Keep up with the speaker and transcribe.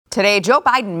Today, Joe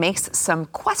Biden makes some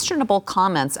questionable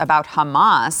comments about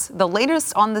Hamas, the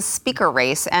latest on the speaker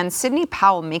race, and Sidney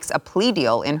Powell makes a plea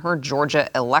deal in her Georgia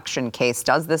election case.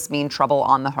 Does this mean trouble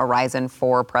on the horizon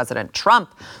for President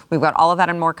Trump? We've got all of that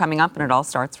and more coming up, and it all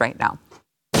starts right now.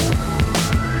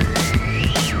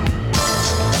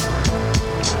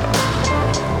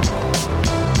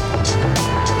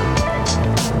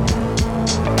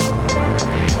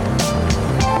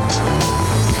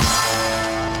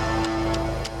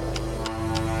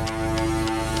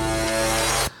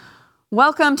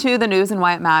 Welcome to the news and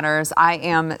why it matters. I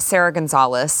am Sarah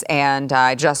Gonzalez, and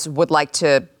I just would like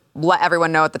to let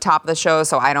everyone know at the top of the show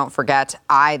so I don't forget,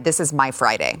 this is my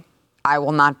Friday. I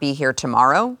will not be here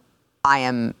tomorrow. I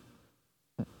am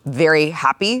very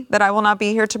happy that I will not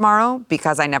be here tomorrow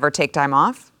because I never take time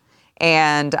off.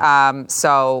 And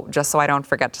so just so I don't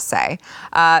forget to say.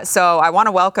 So I want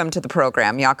to welcome to the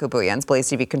program Jaco Booyens, Blaze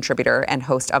TV contributor and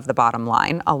host of The Bottom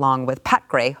Line, along with Pat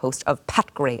Gray, host of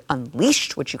Pat Gray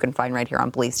Unleashed, which you can find right here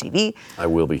on Blaze TV. I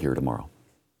will be here tomorrow.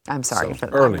 I'm sorry for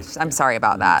that. Early. I'm sorry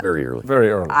about that. Very early. Very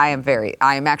early. I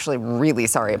am actually really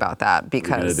sorry about that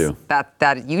because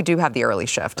that you do have the early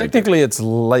shift. Technically, it's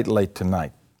late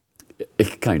tonight.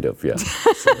 Kind of, yeah.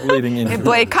 Leading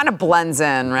into It kind of blends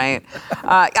in, right?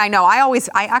 I know.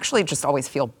 I actually just always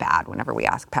feel bad whenever we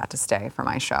ask Pat to stay for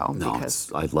my show. No,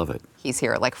 because I love it. he's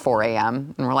here at like 4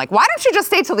 a.m. And we're like, why don't you just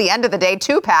stay till the end of the day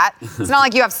too, Pat? It's not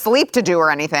like you have sleep to do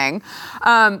or anything.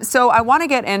 So I want to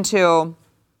get into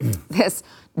this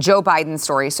Joe Biden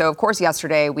story. So, of course,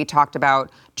 yesterday we talked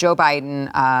about Joe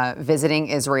Biden visiting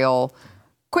Israel.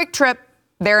 Quick trip.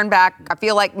 There and back. I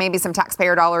feel like maybe some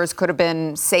taxpayer dollars could have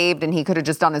been saved and he could have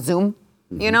just done a Zoom,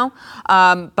 you know?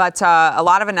 But a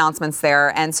lot of announcements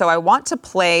there. And so I want to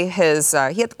play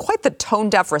he had quite the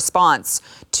tone-deaf response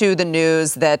to the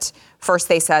news that first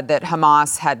they said that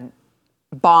Hamas had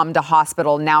bombed a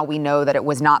hospital. Now we know that it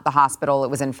was not the hospital. It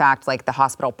was, in fact, like the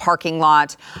hospital parking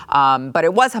lot. But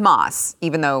it was Hamas,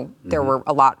 even though there were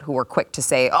a lot who were quick to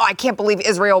say, oh, I can't believe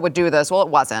Israel would do this. Well, it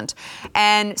wasn't.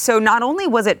 And so not only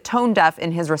was it tone deaf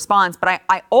in his response, but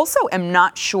I also am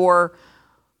not sure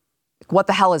what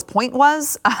the hell his point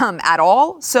was at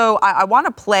all. So I want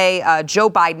to play Joe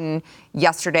Biden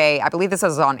yesterday. I believe this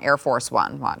is on Air Force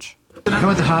One. Watch. How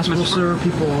about the hospital, sir?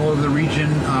 People all over the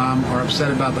region are upset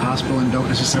about the hospital and don't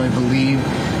necessarily believe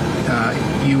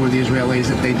you or the Israelis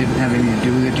that they didn't have anything to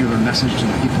do with it. Do you have a message to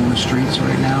the people in the streets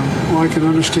right now? Well, I can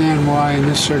understand why in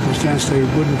this circumstance they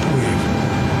wouldn't believe.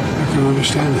 I can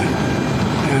understand that.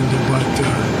 But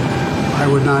I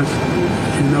would not,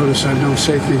 you notice I don't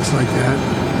say things like that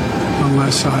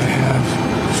unless I have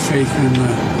faith in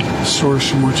the source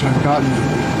from which I've gotten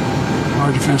them.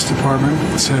 Our Defense Department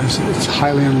says it's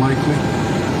highly unlikely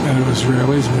that it was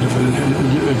Israelis, but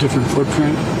if a different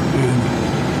footprint, and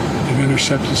they've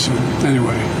intercepted some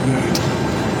anyway.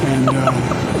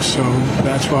 So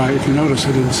that's why, if you notice,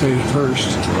 I didn't say it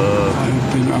first.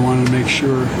 I wanted to make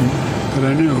sure that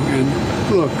I knew. And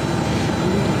look,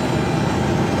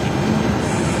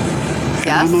 and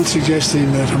I'm not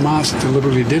suggesting that Hamas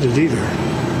deliberately did it either.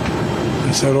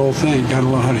 It's that old thing, got to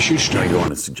learn how to shoot straight. You don't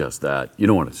want to suggest that. You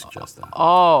don't want to suggest that.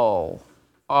 Oh,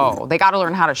 they got to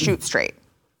learn how to shoot straight.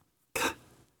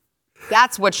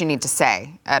 That's what you need to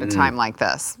say at a time like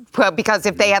this. Because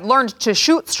if they had learned to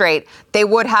shoot straight, they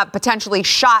would have potentially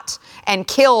shot and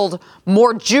killed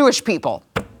more Jewish people.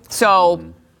 So,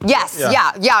 yes,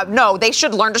 no, they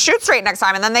should learn to shoot straight next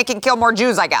time, and then they can kill more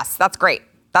Jews, I guess. That's great.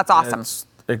 That's awesome. It's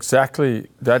exactly.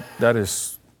 That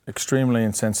is extremely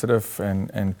insensitive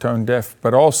and tone deaf,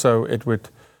 but also it would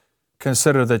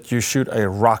consider that you shoot a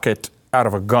rocket out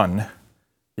of a gun.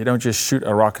 You don't just shoot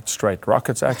a rocket straight.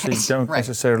 Rockets actually don't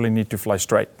necessarily need to fly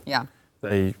straight. Yeah.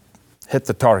 They hit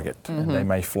the target and they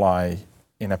may fly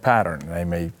in a pattern. They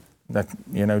may,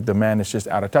 the man is just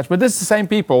out of touch. But this is the same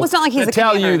people well, it's not like he's that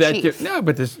tell you that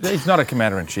he's not a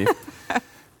commander-in-chief.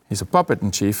 He's a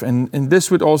puppet-in-chief, and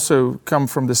this would also come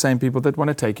from the same people that want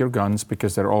to take your guns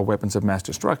because they're all weapons of mass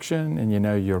destruction, and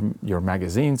your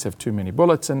magazines have too many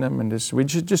bullets in them, and we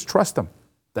should just trust them.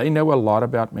 They know a lot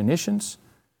about munitions,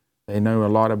 they know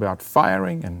a lot about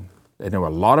firing, and they know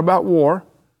a lot about war.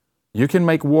 You can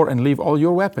make war and leave all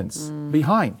your weapons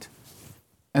behind.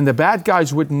 And the bad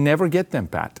guys would never get them,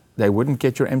 Pat. They wouldn't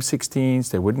get your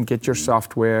M16s, they wouldn't get your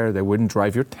software, they wouldn't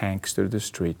drive your tanks through the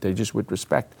street. They just would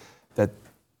respect that.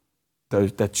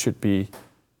 That should be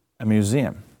a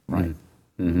museum, right?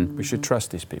 We should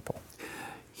trust these people.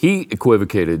 He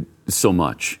equivocated so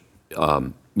much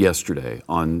yesterday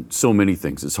on so many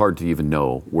things. It's hard to even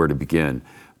know where to begin.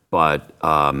 But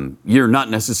you're not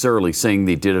necessarily saying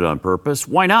they did it on purpose.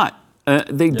 Why not?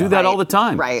 They do that all the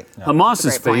time. Right. Hamas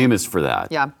is Great point. famous for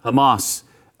that. Yeah. Hamas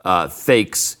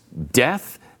fakes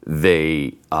death.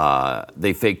 They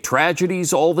fake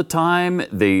tragedies all the time.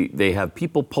 They have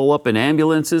people pull up in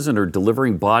ambulances and are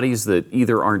delivering bodies that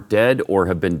either aren't dead or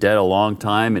have been dead a long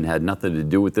time and had nothing to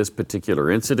do with this particular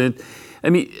incident. I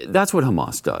mean, that's what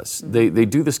Hamas does. They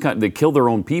do this they kill their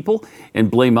own people and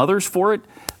blame others for it.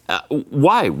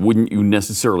 Why wouldn't you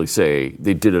necessarily say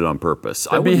they did it on purpose?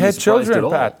 They behead children,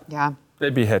 Pat. Yeah. They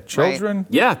behead children.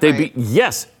 Right. Yeah,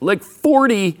 yes, like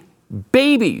 40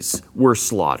 babies were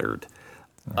slaughtered.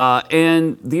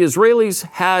 And the Israelis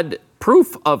had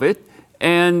proof of it,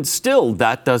 and still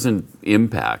that doesn't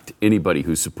impact anybody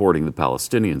who's supporting the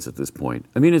Palestinians at this point.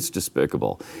 I mean, it's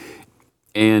despicable.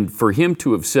 And for him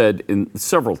to have said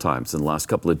several times in the last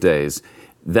couple of days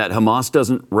that Hamas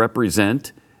doesn't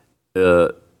represent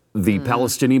the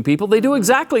Palestinian people, they do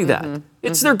exactly that.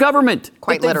 It's their government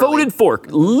Quite that they literally. voted for,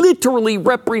 literally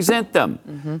represent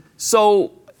them.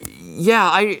 So, yeah,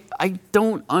 I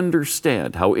don't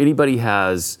understand how anybody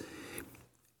has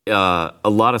a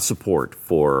lot of support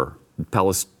for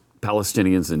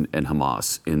Palestinians and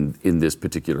Hamas in this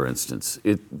particular instance.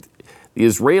 The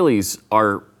Israelis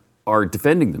are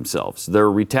defending themselves.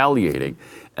 They're retaliating.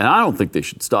 And I don't think they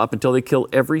should stop until they kill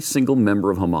every single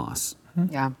member of Hamas.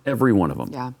 Yeah. Every one of them.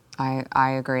 Yeah, I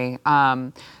agree.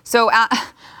 So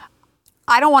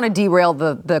I don't want to derail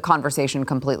the conversation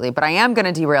completely, but I am going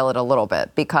to derail it a little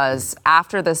bit because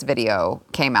after this video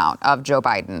came out of Joe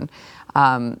Biden,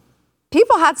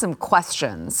 people had some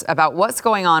questions about what's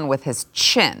going on with his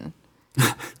chin.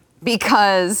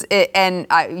 Because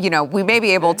we may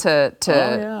be able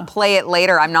to play it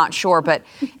later. I'm not sure, but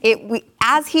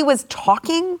as he was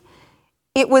talking,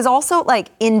 it was also like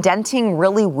indenting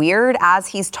really weird as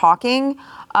he's talking,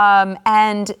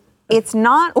 and it's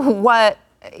not what.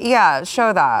 Yeah,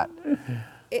 show that.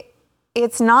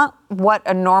 It's not what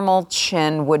a normal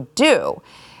chin would do.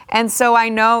 And so I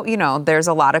know, there's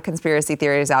a lot of conspiracy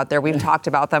theories out there. We've talked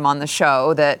about them on the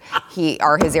show that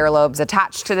are his earlobes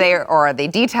attached to there or are they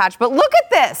detached? But look at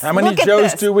this. How many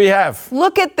Joes do we have?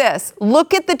 Look at this.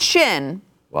 Look at the chin.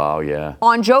 Wow, yeah.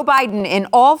 On Joe Biden in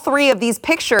all three of these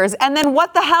pictures. And then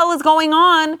what the hell is going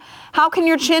on? How can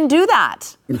your chin do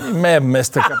that? You may have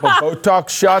missed a couple Botox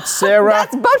shots, Sarah.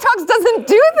 Botox doesn't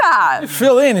do that.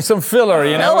 Fill in some filler,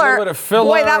 A little filler.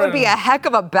 Boy, that would be a heck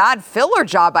of a bad filler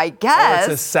job, I guess.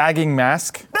 It's a sagging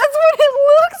mask. That's what it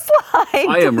looks like.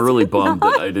 I am really bummed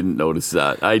that I didn't notice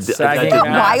that. That did not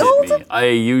wild? hit me. I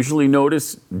usually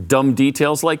notice dumb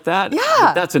details like that. Yeah.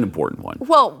 But that's an important one.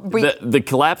 Well, the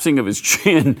collapsing of his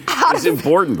chin is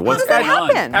important. What's does that going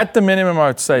on? happen? At the minimum, I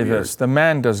would say this. The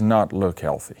man does not look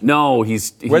healthy. No,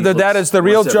 he's Whether that is the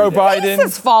real looks Joe every day. Biden. Face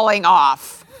is falling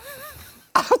off.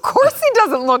 Of course he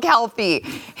doesn't look healthy.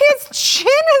 His chin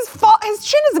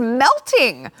is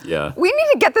melting. Yeah. We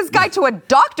need to get this guy to a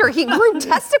doctor. He grew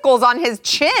testicles on his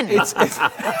chin. It does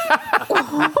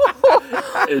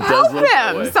Help look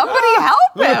that him. way. Somebody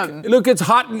help him. Look, it's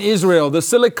hot in Israel. The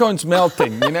silicone's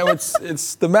melting.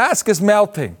 It's the mask is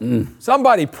melting.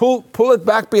 Somebody pull it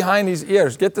back behind his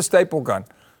ears. Get the staple gun.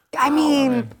 I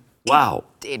mean, Wow.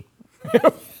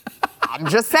 I'm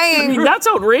just I mean, saying. that's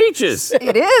outrageous.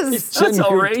 It is. That's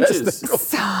outrageous.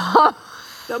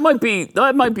 That might be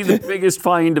the biggest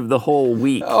find of the whole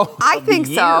week. I think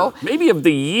so. Maybe of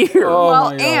the year.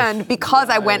 Well, my gosh. and because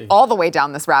I went all the way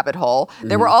down this rabbit hole,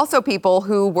 there were also people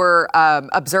who were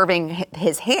observing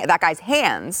that guy's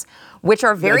hands, which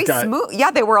are very smooth. Yeah,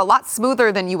 they were a lot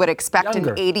smoother than you would expect in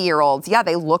 80-year-olds. Yeah,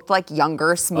 they looked like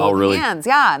younger, smooth hands.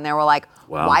 Yeah, and they were like,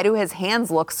 wow. Why do his hands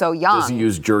look so young? Does he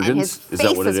use Jergens? And his Is face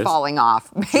that what it is? falling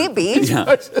off. Maybe.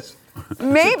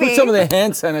 Maybe. Put some of the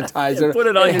hand sanitizer, Put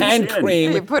it on the his hand chin.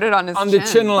 cream You put it on his the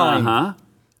chin line. Uh-huh.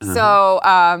 So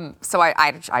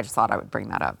I just thought I would bring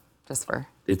that up just for.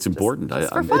 It's important.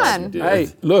 Just for I'm glad fun. you did. Hey,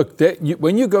 look,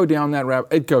 when you go down that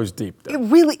rabbit, it goes deep. It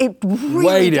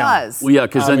really down. does. Well, yeah,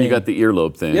 because then you mean, got the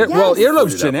earlobe thing. Well, Yes.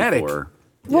 earlobe's Pointed out genetic. before.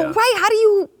 Well, Yeah. right? How do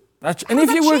you? And does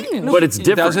if you that were, change? But it's It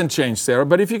different. doesn't change, Sarah.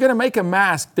 But if you're going to make a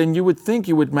mask, then you would think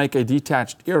you would make a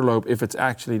detached earlobe if it's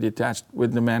actually detached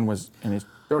when the man was in his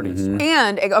 30s. Mm-hmm.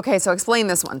 And okay, so explain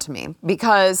this one to me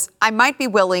because I might be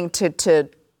willing to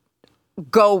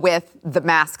go with the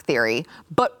mask theory,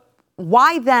 but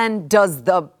why then does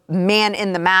the man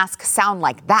in the mask sound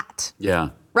like that? Yeah.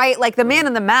 Right? Like the man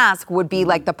in the mask would be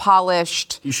like the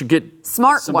polished. You should get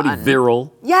Smart somebody one.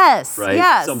 virile, Yes. right?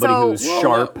 Yes. Somebody so, who's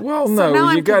sharp. Well, So no,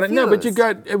 now you I'm got it. No, but you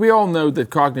confused. got. We all know that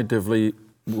cognitively,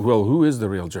 well, who is the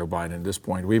real Joe Biden at this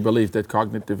point? We believe that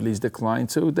cognitively he's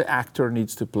declined, so the actor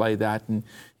needs to play that in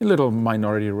a little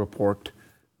Minority Report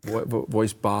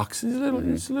voice box.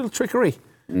 It's a little trickery.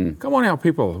 Come on now,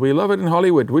 people. We love it in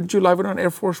Hollywood. Wouldn't you love it on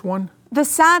Air Force One? The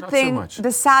sad Not so thing, much.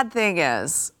 the sad thing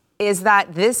is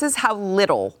that this is how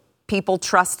little people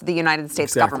trust the United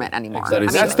States Exactly. government anymore. Exactly.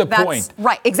 That's the point.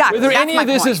 Right, exactly. Whether That's any my of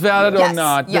this point. is valid or Yes,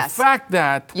 not, yes, the fact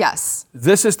that yes,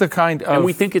 this is the kind of... And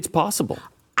we think it's possible.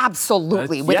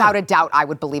 absolutely. Yeah. Without a doubt, I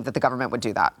would believe that the government would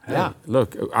do that. Yeah.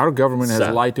 Look, our government has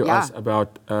Sad. lied to Yeah. us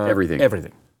about Everything.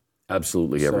 Everything.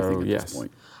 Absolutely everything at yes. this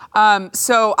point.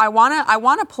 So I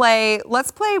wanna play.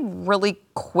 Let's play really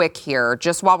quick here,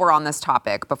 just while we're on this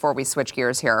topic, before we switch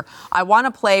gears here. I want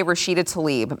to play Rashida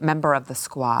Tlaib, member of the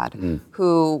squad,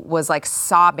 who was like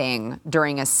sobbing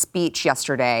during a speech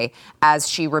yesterday as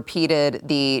she repeated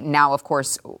the now, of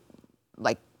course,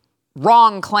 like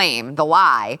wrong claim, the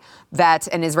lie that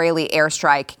an Israeli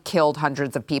airstrike killed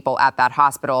hundreds of people at that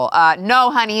hospital.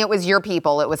 No, honey, it was your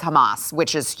people. It was Hamas,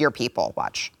 which is your people.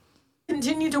 Watch.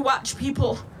 Continue to watch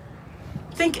people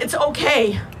think it's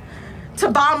okay to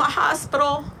bomb a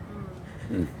hospital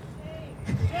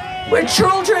where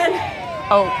children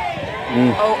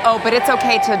But it's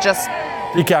okay to just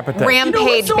Decapitate.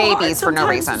 rampage so hard babies for no sometimes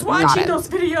reason. is Got watching it. those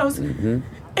videos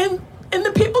and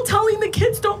the people telling the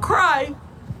kids don't cry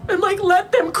and like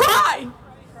let them cry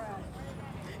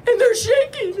and they're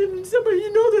shaking and somebody,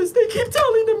 you know this, they keep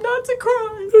telling them not to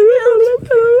cry.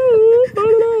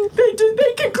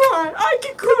 They can cry, I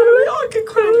can cry, we all can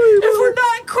cry. If we're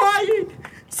not crying,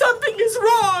 something is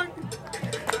wrong.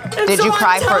 And Did so you I'm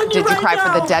cry for telling you right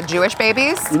the now, dead Jewish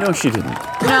babies? You know she didn't.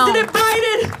 President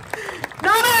Biden,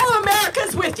 not all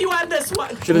America's with you on this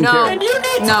one. No, And you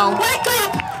need no. to wake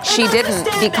up. She and didn't,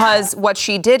 understand because what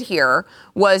she did here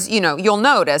was, you'll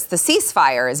notice the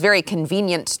ceasefire is very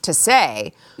convenient to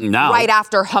say Now. right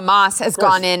after Hamas has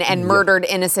gone in and murdered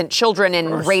innocent children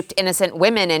and raped innocent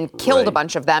women and killed a Right.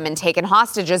 bunch of them and taken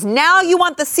hostages. Now you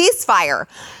want the ceasefire.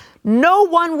 No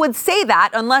one would say that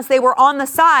unless they were on the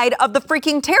side of the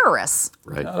freaking terrorists.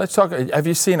 Right. Let's talk. Have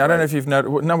you seen? I don't know if you've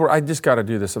noticed. Number. I just got to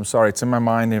do this. I'm sorry. It's in my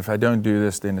mind. If I don't do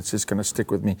this, then it's just going to stick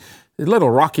with me. A little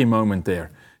Rocky moment there.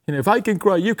 If I can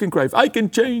cry, you can cry. If I can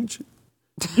change,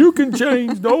 you can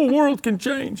change. The whole world can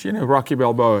change. Rocky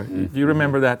Balboa. Do you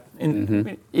remember that?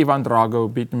 Ivan Drago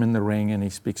beat him in the ring, and he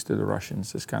speaks to the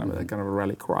Russians. It's kind of that kind of a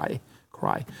rally cry.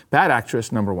 Bad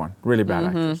actress, number one. Really bad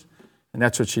actress. And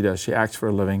that's what she does. She acts for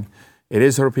a living. It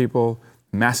is her people,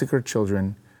 massacred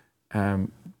children.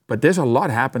 But there's a lot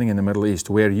happening in the Middle East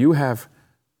where you have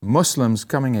Muslims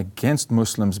coming against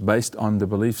Muslims based on the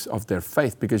beliefs of their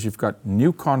faith, because you've got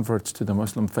new converts to the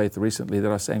Muslim faith recently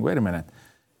that are saying, wait a minute,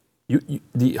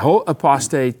 the whole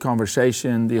apostate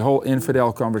conversation, the whole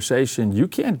infidel conversation, you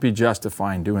can't be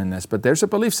justifying doing this. But there's a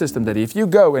belief system that if you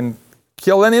go and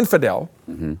kill an infidel,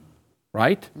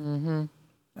 right?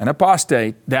 An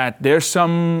apostate, that there's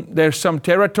some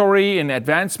territory and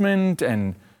advancement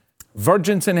and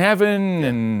virgins in heaven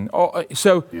and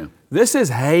this is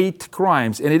hate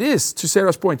crimes, and it is, to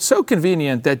Sarah's point, so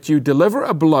convenient that you deliver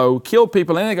a blow, kill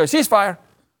people, and then go ceasefire.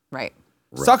 Right.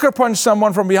 Sucker punch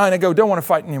someone from behind and go, don't want to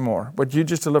fight anymore. But you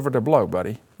just delivered a blow,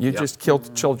 buddy. You just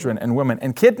killed children and women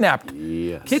and kidnapped.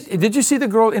 Yes. Did you see the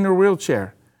girl in a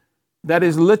wheelchair that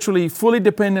is literally fully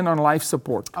dependent on life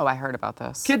support? Oh, I heard about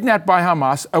this. Kidnapped by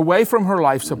Hamas, away from her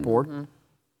life support,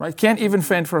 right? Can't even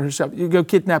fend for herself. You go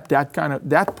kidnap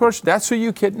that person. That's who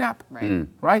you kidnap, Right.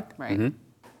 right? Right.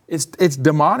 It's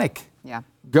demonic. Yeah.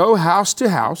 Go house to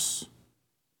house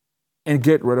and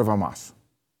get rid of Hamas.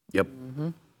 Yep.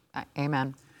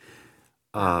 Amen.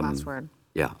 Last word.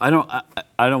 Yeah, I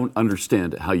don't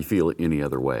understand how you feel any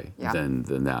other way than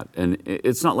that. And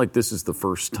it's not like this is the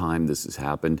first time this has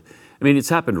happened. I mean, it's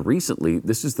happened recently.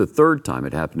 This is the third time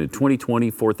it happened. In 2020,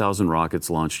 4,000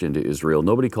 rockets launched into Israel.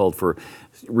 Nobody called for,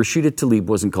 Rashida Tlaib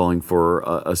wasn't calling for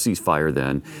a ceasefire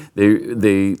then.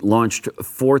 They launched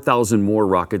 4,000 more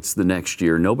rockets the next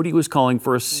year. Nobody was calling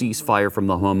for a ceasefire from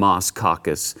the Hamas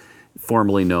Caucus,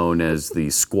 formerly known as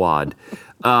the Squad.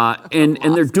 And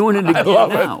they're doing it again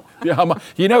now.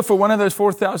 Yeah, for one of those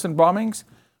 4,000 bombings,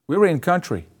 we were in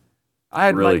country. I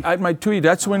had my tweet.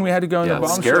 That's when we had to go in the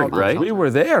bomb scary, shelter. right? We were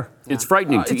there. It's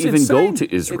frightening to it's even insane. go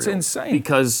to Israel. It's insane.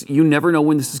 Because you never know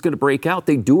when this is going to break out.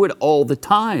 They do it all the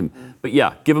time. But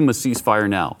yeah, give them a ceasefire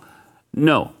now.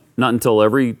 No, not until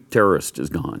every terrorist is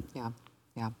gone. Yeah.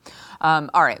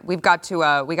 All right, we got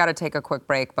to take a quick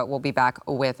break, but we'll be back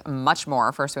with much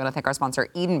more. First, we want to thank our sponsor,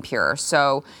 Eden Pure.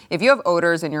 So if you have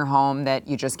odors in your home that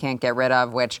you just can't get rid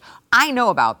of, which I know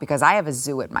about because I have a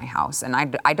zoo at my house, and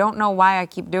I don't know why I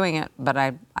keep doing it, but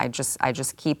I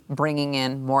just keep bringing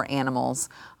in more animals,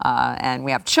 and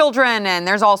we have children, and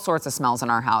there's all sorts of smells in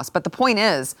our house. But the point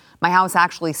is, my house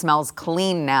actually smells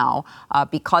clean now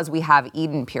because we have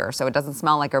Eden Pure, so it doesn't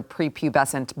smell like a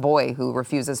prepubescent boy who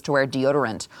refuses to wear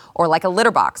deodorant, or like a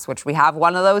litter box, which we have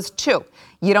one of those too.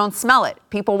 You don't smell it.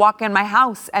 People walk in my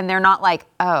house, and they're not like,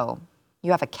 oh,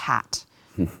 you have a cat.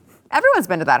 Everyone's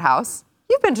been to that house.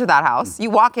 You've been to that house. You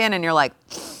walk in and you're like,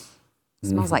 it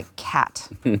smells like cat.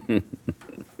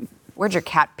 Where'd your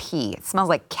cat pee? It smells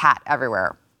like cat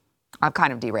everywhere. I've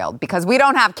kind of derailed because we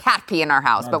don't have cat pee in our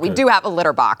house, but we do have a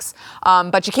litter box.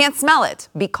 But you can't smell it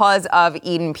because of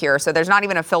Eden Pure. So there's not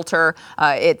even a filter.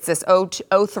 It's this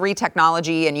O3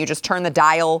 technology, and you just turn the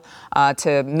dial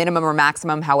to minimum or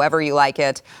maximum, however you like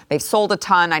it. They've sold a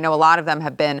ton. I know a lot of them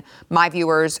have been my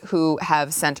viewers who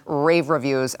have sent rave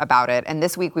reviews about it. And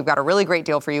this week, we've got a really great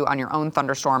deal for you on your own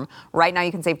thunderstorm. Right now, you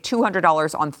can save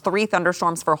 $200 on 3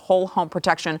 thunderstorms for whole home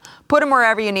protection. Put them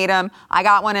wherever you need them. I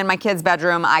got one in my kid's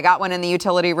bedroom. I got one in the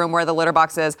utility room where the litter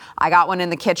box is. I got one in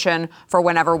the kitchen for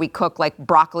whenever we cook like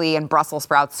broccoli and Brussels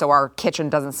sprouts so our kitchen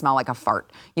doesn't smell like a fart.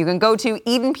 You can go to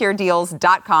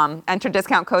EdenPureDeals.com, enter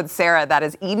discount code Sarah. That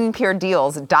is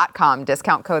EdenPureDeals.com,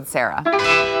 discount code Sarah.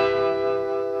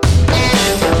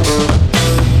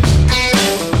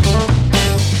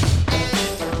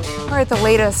 All right, the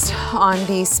latest on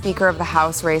the Speaker of the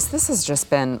House race. This has just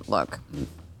been, look,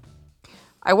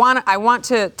 I want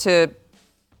to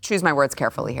choose my words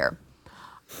carefully here.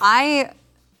 I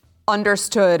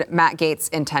understood Matt Gaetz'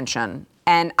 intention,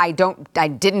 and I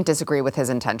didn't disagree with his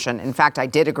intention. In fact, I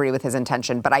did agree with his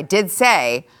intention, but I did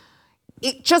say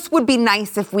it just would be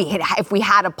nice if we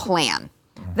had a plan.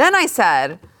 Then I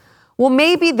said, well,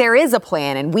 maybe there is a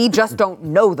plan and we just don't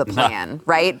know the plan,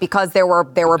 right? Because there were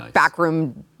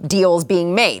backroom deals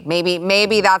being made.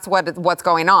 Maybe that's what's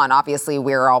going on. Obviously,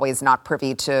 we're always not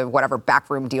privy to whatever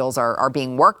backroom deals are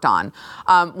being worked on.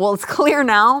 Well, it's clear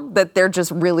now that there just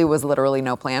really was literally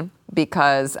no plan,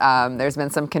 because there's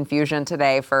been some confusion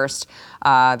today. First,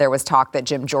 there was talk that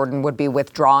Jim Jordan would be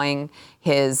withdrawing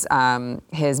his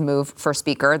move for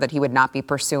Speaker, that he would not be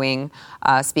pursuing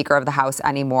Speaker of the House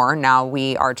anymore. Now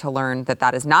we are to learn that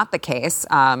that is not the case.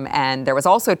 And there was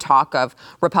also talk of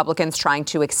Republicans trying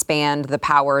to expand the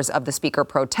powers of the Speaker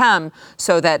pro tem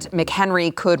so that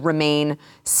McHenry could remain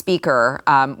Speaker,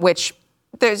 which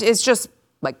is just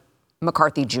like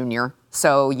McCarthy Jr.,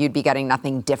 so you'd be getting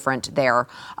nothing different there.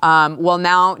 Well,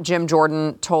 now Jim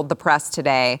Jordan told the press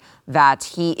today that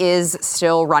he is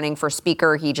still running for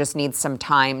Speaker. He just needs some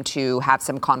time to have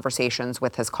some conversations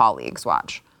with his colleagues.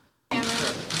 Watch.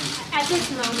 At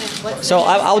this moment, so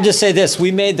I'll just say this: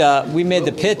 we made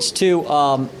the pitch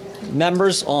to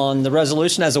members on the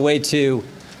resolution as a way to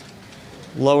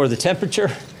lower the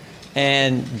temperature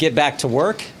and get back to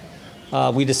work.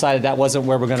 We decided that wasn't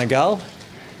where we're going to go.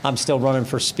 I'm still running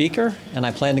for Speaker, and I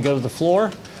plan to go to the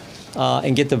floor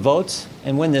and get the votes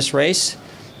and win this race.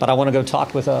 But I want to go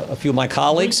talk with a few of my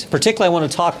colleagues. Particularly, I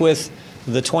want to talk with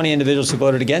the 20 individuals who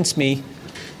voted against me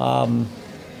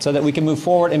so that we can move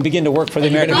forward and begin to work for the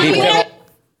American people.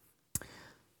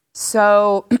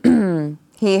 So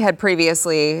he had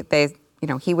previously,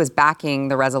 he was backing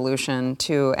the resolution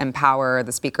to empower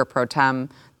the Speaker pro tem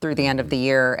through the end of the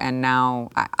year, and now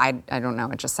I don't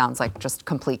know, it just sounds like just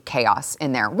complete chaos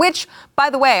in there, which, by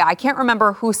the way, I can't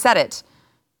remember who said it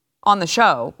on the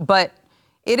show, but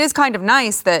it is kind of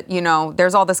nice that,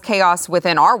 there's all this chaos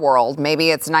within our world. Maybe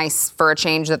it's nice for a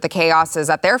change that the chaos is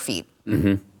at their feet.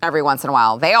 Mm-hmm. Every once in a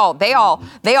while. They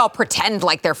all pretend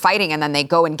like they're fighting, and then they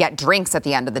go and get drinks at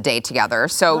the end of the day together.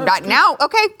 So now,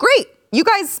 okay, great. You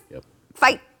guys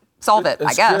fight, solve it,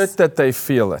 I guess. It's good that they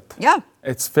feel it. Yeah.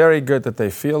 It's very good that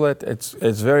they feel it. It's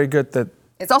very good that...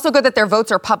 It's also good that their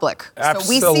votes are public.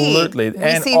 Absolutely. So we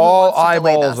and see all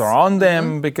eyeballs are on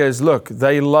them because, look,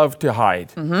 they love to hide.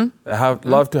 Mm-hmm. They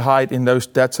love to hide in those...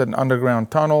 That's an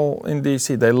underground tunnel in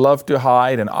D.C. They love to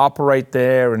hide and operate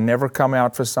there and never come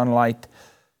out for sunlight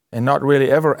and not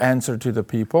really ever answer to the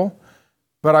people.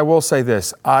 But I will say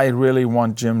this. I really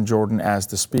want Jim Jordan as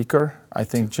the Speaker. I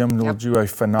think Jim will do a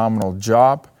phenomenal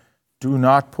job. Do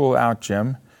not pull out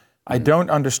Jim. I don't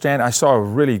understand. I saw a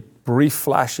really brief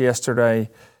flash yesterday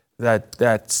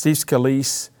that Steve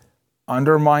Scalise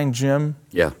undermined Jim.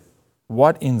 Yeah.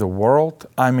 What in the world?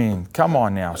 I mean, come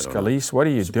on now, Scalise. What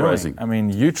are you doing? I mean,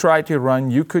 you tried to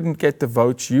run. You couldn't get the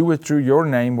votes. You withdrew your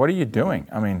name. What are you doing?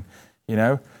 I mean,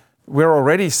 we're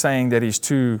already saying that he's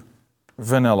too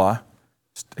vanilla.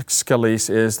 Scalise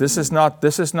is. This is not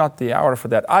the hour for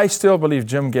that. I still believe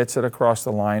Jim gets it across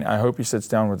the line. I hope he sits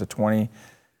down with the 20.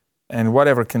 and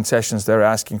whatever concessions they're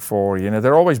asking for,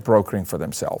 they're always brokering for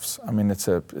themselves. I mean,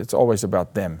 it's always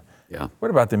about them. Yeah.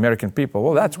 What about the American people?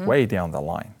 Well, that's way down the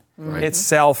line. Right. It's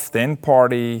self, then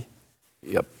party,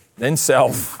 Yep. then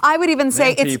self. I would even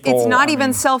say then it's people. not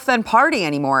even self then party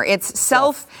anymore. It's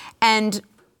self and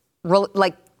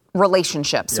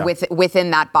relationships Yeah.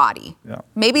 within that body. Yeah.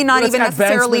 Maybe not Well, it's even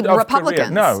necessarily advancement of Republicans.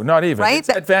 career. No, not even. Right?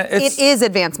 It's It is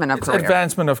advancement of It's career.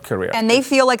 advancement of career. And they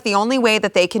feel like the only way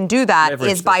that they can do that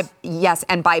Leverage is by this.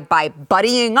 by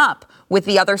buddying up with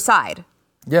the other side.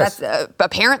 Yes. That's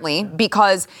apparently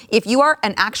because if you are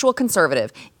an actual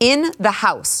conservative in the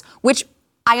House, which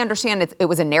I understand it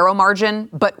was a narrow margin,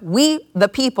 but we, the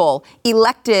people,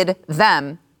 elected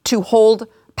them to hold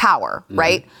power,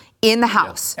 right, in the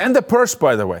House. And the purse,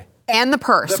 by the way. And the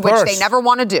purse, The which purse. they never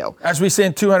want to do. As we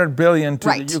send $200 billion to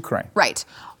Right. the Ukraine. Right.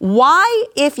 Why,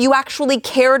 if you actually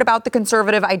cared about the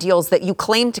conservative ideals that you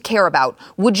claim to care about,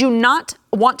 would you not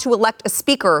want to elect a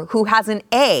speaker who has an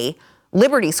A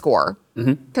Liberty score,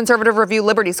 Conservative Review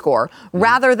Liberty score,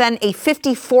 rather than a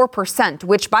 54%,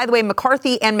 which, by the way,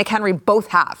 McCarthy and McHenry both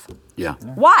have? Yeah.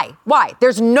 Why? Why?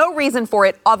 There's no reason for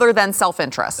it other than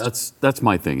self-interest. That's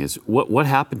my thing is what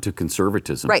happened to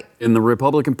conservatism Right. in the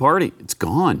Republican Party? It's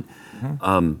gone.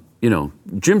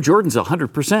 Jim Jordan's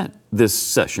 100% this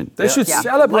session. They should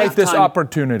celebrate this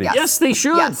opportunity. Yes, they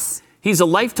should. Yes. He's a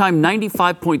lifetime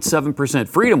 95.7%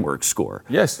 Freedom Works score.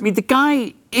 Yes. I mean, the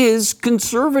guy is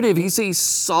conservative. He's a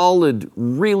solid,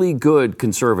 really good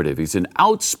conservative. He's an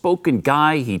outspoken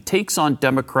guy. He takes on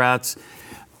Democrats.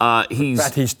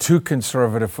 He's too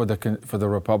conservative for the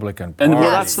Republican Party. And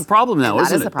well, that's the problem now, That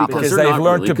isn't is it? the problem. because they're they've not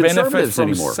learned really to benefit conservatives from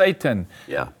anymore. Satan.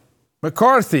 Yeah.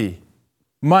 McCarthy,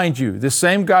 mind you, the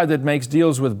same guy that makes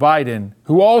deals with Biden,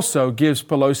 who also gives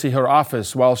Pelosi her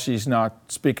office while she's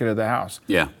not Speaker of the House.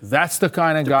 Yeah. That's the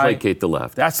kind of guy. Placate the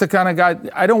left. That's the kind of guy.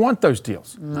 I don't want those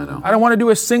deals. I know. I don't want to do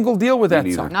a single deal with that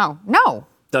neither. son. No.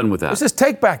 Done with that. This is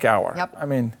take back hour. Yep. I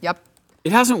mean, Yep.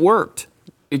 It hasn't worked.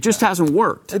 It just hasn't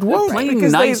worked. It won't, Playing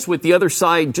because nice with the other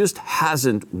side just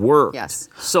hasn't worked. Yes.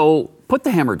 So put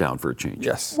the hammer down for a change.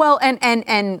 yes. Well,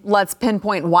 and let's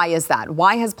pinpoint why is that?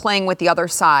 Why has playing with the other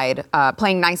side,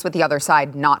 playing nice with the other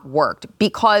side, not worked?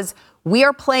 Because we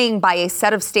are playing by a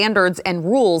set of standards and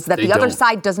rules that They the other don't.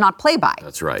 side does not play by.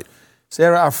 That's right.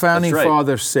 Sarah, our founding That's right.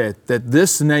 fathers said that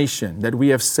this nation that we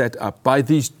have set up by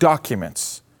these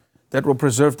documents that will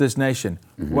preserve this nation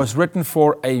was written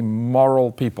for a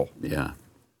moral people. Yeah.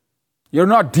 You're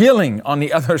not dealing on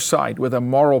the other side with a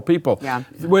moral people. Yeah.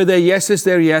 Where their yes is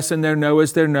their yes and their no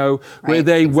is their no. Where Right,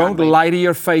 they exactly. won't lie to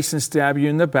your face and stab you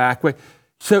in the back.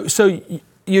 So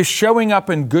you're showing up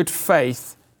in good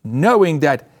faith, knowing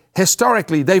that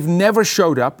historically they've never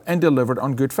showed up and delivered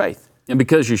on good faith. And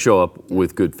because you show up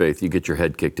with good faith, you get your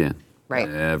head kicked in. Right.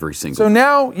 Every single So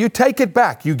now you take it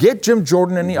back. You get Jim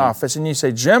Jordan in the office and you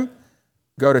say, Jim,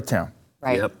 go to town.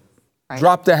 Right. Yep. Right.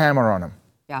 Drop the hammer on him.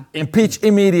 Yeah. Impeach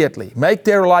immediately. Make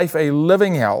their life a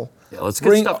living hell. Yeah, let's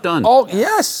get stuff done.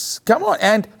 Yes, come on.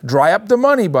 And dry up the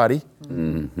money, buddy.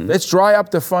 Let's dry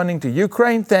up the funding to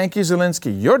Ukraine. Thank you,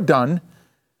 Zelensky. You're done.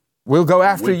 We'll go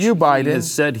after Which you, he Biden. has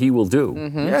said he will do.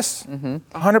 Yes,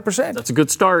 100%. That's a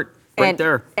good start right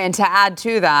there. And to add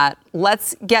to that,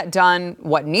 let's get done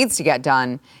what needs to get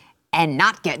done and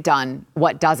not get done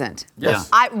what doesn't. Yes.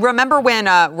 I remember when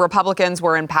Republicans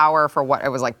were in power for what it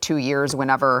was like 2 years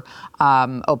whenever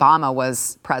Obama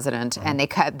was president, and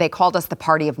they called us the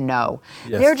party of no.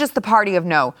 Yes. They're just the party of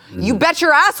no. You bet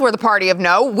your ass we're the party of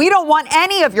no. We don't want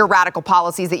any of your radical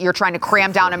policies that you're trying to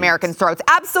cram down Americans' throats.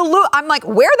 Absolute. I'm like,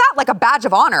 wear that like a badge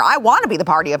of honor. I want to be the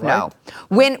party of no.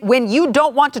 When you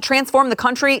don't want to transform the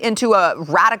country into a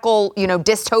radical,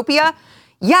 dystopia,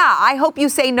 yeah, I hope you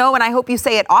say no, and I hope you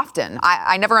say it often.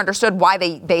 I never understood why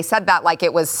they said that like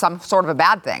it was some sort of a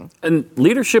bad thing. And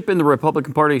leadership in the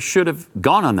Republican Party should have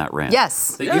gone on that rant.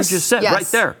 Yes. That Yes. you just said Yes. right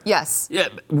there. Yes. Yeah,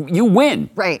 you win.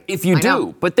 Right. If you I do.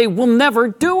 know. But they will never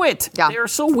do it. Yeah. They are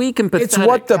so weak and pathetic. It's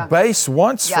what the base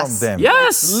wants Yes. from them.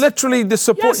 Yes. Literally the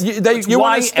support. Yes. You It's want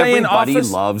why to stay in everybody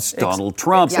office? loves Donald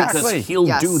Trump Yes. because Exactly. he'll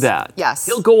Yes. do that. Yes.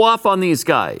 He'll go off on these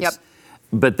guys. Yep.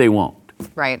 But they won't.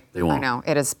 Right. They won't. I know.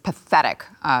 It is pathetic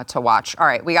to watch. All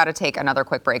right. We got to take another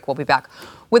quick break. We'll be back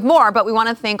with more, but we want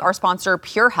to thank our sponsor,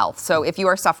 Pure Health. So if you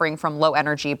are suffering from low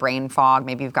energy brain fog,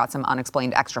 maybe you've got some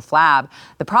unexplained extra flab,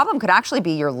 the problem could actually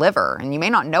be your liver. And you may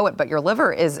not know it, but your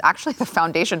liver is actually the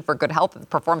foundation for good health. It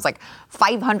performs like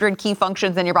 500 key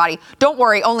functions in your body. Don't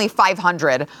worry, only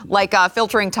 500, like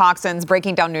filtering toxins,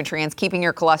 breaking down nutrients, keeping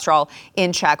your cholesterol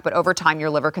in check. But over time, your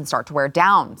liver can start to wear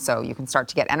down. So you can start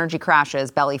to get energy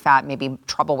crashes, belly fat, maybe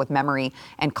trouble with memory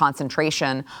and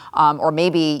concentration. Or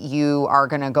maybe you are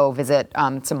going to go visit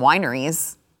some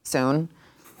wineries soon.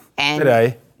 And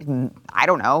Today. I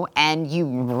don't know, and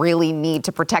you really need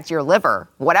to protect your liver,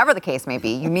 whatever the case may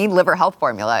be. You need liver health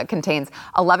formula. It contains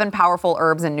 11 powerful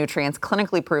herbs and nutrients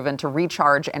clinically proven to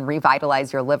recharge and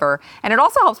revitalize your liver. And it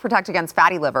also helps protect against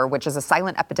fatty liver, which is a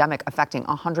silent epidemic affecting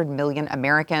 100 million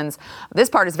Americans. This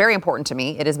part is very important to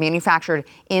me. It is manufactured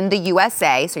in the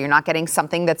USA, so you're not getting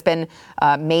something that's been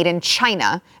made in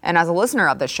China. And as a listener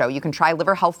of this show, you can try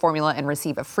liver health formula and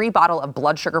receive a free bottle of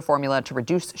blood sugar formula to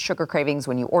reduce sugar cravings.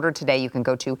 When you order today, you can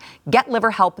go to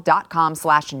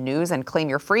getliverhelp.com/news and claim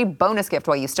your free bonus gift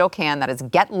while you still can. That is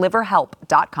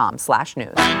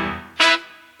getliverhelp.com/news.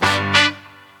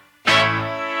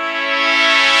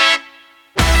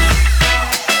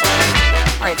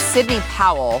 All right, Sidney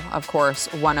Powell, of course,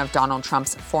 one of Donald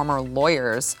Trump's former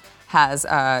lawyers,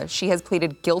 she has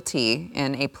pleaded guilty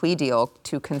in a plea deal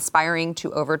to conspiring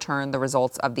to overturn the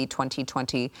results of the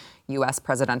 2020 U.S.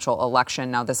 presidential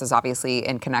election. Now, this is obviously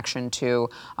in connection to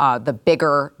the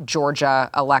bigger Georgia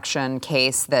election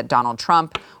case that Donald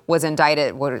Trump was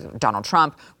indicted. Donald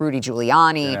Trump, Rudy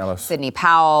Giuliani, Sidney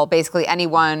Powell, basically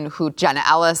anyone who, Jenna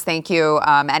Ellis, thank you,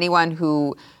 anyone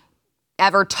who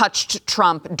ever touched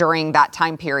Trump during that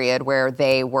time period where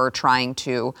they were trying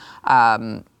to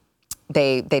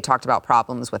They talked about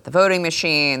problems with the voting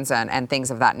machines and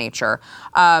things of that nature.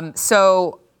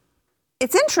 So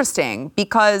it's interesting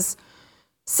because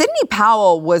Sidney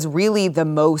Powell was really the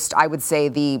most, I would say,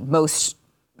 the most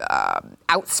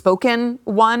outspoken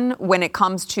one when it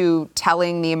comes to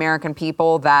telling the American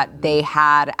people that they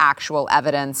had actual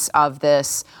evidence of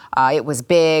this. It was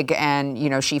big.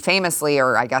 And, she famously,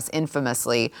 or I guess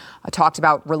infamously, talked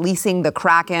about releasing the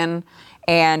Kraken.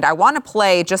 And I want to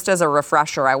play, just as a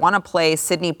refresher, I want to play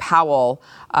Sidney Powell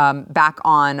back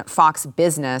on Fox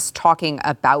Business talking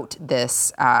about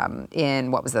this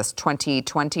in,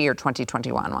 2020 or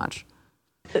 2021, Watch.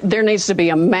 There needs to be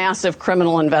a massive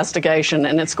criminal investigation,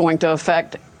 and it's going to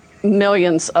affect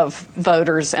millions of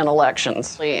voters and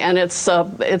elections. And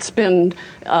it's been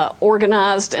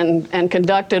organized and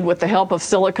conducted with the help of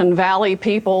Silicon Valley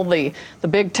people, the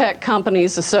big tech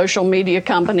companies, the social media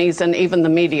companies, and even the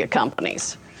media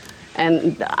companies.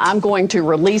 And I'm going to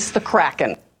release the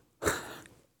Kraken.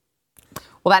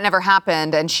 Well, that never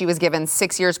happened, and she was given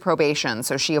 6 years probation,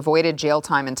 so she avoided jail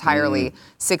time entirely.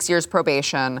 6 years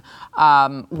probation,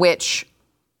 which,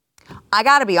 I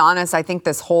got to be honest, I think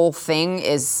this whole thing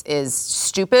is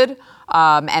stupid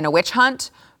and a witch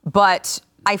hunt. But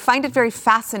I find it very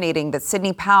fascinating that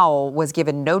Sidney Powell was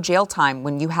given no jail time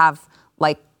when you have,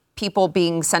 people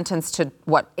being sentenced to,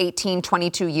 18,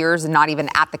 22 years and not even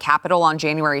at the Capitol on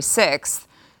January 6th.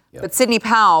 Yep. But Sidney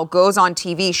Powell goes on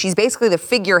TV. She's basically the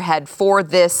figurehead for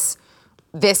this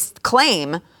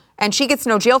claim, and she gets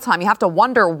no jail time. You have to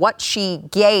wonder what she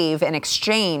gave in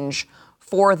exchange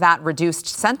for that reduced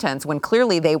sentence, when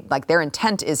clearly their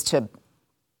intent is to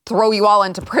throw you all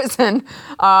into prison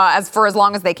as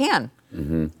long as they can.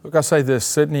 Mm-hmm. Look, I'll say this.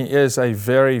 Sidney is a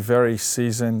very, very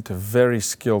seasoned, very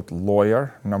skilled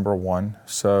lawyer, number one.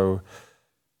 So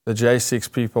the J6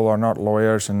 people are not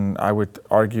lawyers, and I would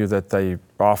argue that they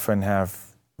often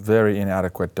have very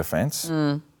inadequate defense.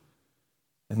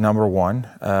 Number one.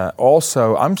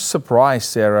 Also, I'm surprised,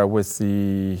 Sarah, with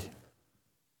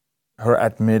her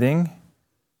admitting.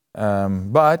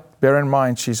 But bear in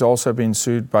mind, she's also been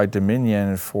sued by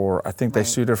Dominion for, I think they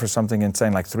sued her for something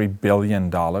insane like $3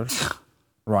 billion,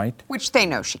 right? Which they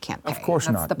know she can't pay. Of course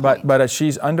That's not. the point. But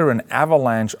she's under an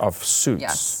avalanche of suits.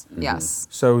 Yes, yes.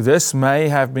 So this may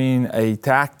have been a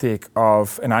tactic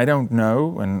of, and I don't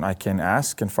know, and I can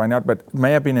ask and find out, but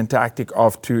may have been a tactic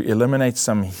of to eliminate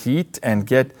some heat and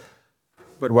get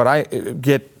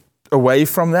away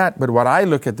from that. But what I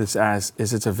look at this as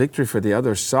is it's a victory for the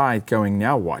other side going,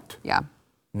 now what? Yeah.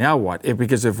 Now what?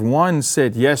 Because if one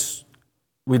said, yes,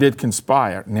 we did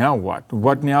conspire, now what?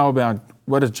 What now about,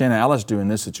 what does Jenna Ellis do in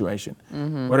this situation?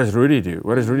 Mm-hmm. What does Rudy do?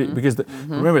 Because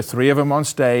remember, three of them on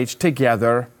stage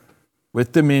together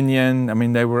with Dominion. I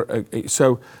mean, they were,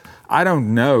 so I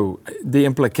don't know. The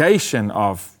implication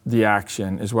of the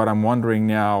action is what I'm wondering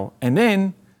now. And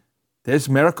then there's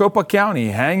Maricopa County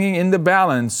hanging in the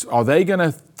balance. Are they going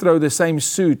to throw the same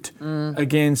suit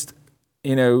against,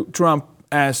 Trump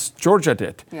as Georgia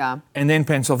did? Yeah. And then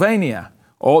Pennsylvania,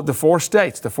 all the four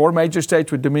states, the four major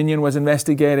states where Dominion was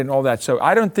investigated and all that. So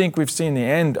I don't think we've seen the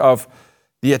end of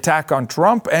the attack on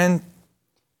Trump and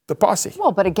the posse.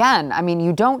 Well, but again, I mean,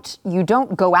 you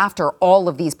don't go after all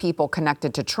of these people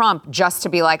connected to Trump just to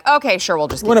be like, okay, sure, we'll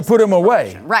just. You want to put them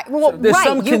away, right? Well, so there's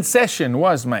some concession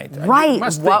was made, right?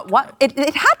 What?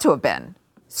 It had to have been.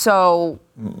 So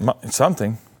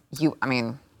something. I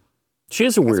mean, she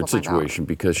has a weird situation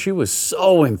because she was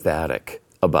so emphatic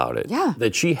about it. Yeah.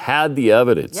 That she had the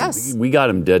evidence. Yes. We got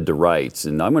him dead to rights,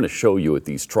 and I'm going to show you at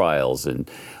these trials, and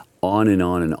on and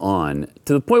on and on,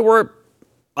 to the point where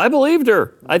I believed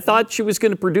her. I thought she was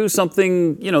going to produce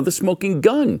something, the smoking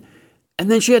gun. And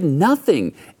then she had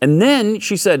nothing. And then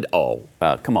she said,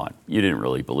 come on. You didn't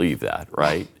really believe that,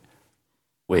 right?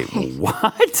 Wait,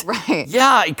 what? Right. Yeah,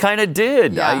 I kind of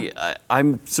did. Yeah.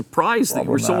 I'm surprised that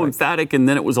you were so emphatic, and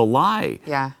then it was a lie.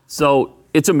 Yeah. So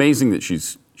it's amazing that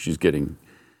she's getting.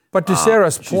 But to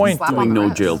Sarah's point, Slap on doing the no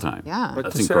wrist. jail time. Yeah. but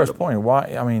That's to Sarah's incredible. point,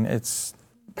 why? I mean, it's.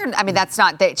 That's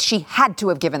not that she had to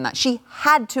have given that. She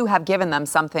had to have given them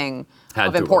something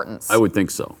of importance. I would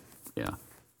think so. Yeah.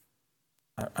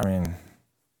 I mean,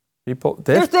 people.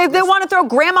 They want to throw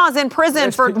grandmas in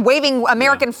prison for waving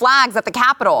American flags at the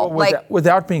Capitol,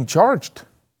 without being charged.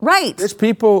 Right. There's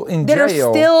people in that jail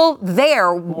are still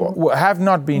there, have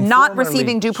not been not formally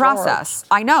receiving due process.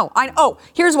 charged. I know. Oh,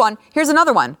 here's one. Here's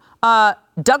another one.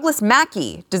 Douglas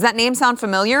Mackey. Does that name sound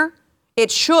familiar? It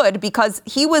should, because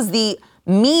he was the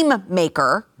meme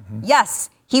maker. Mm-hmm. Yes,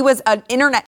 he was an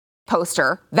internet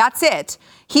poster. That's it.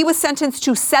 He was sentenced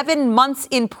to 7 months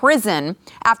in prison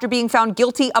after being found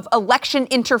guilty of election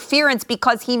interference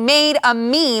because he made a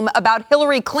meme about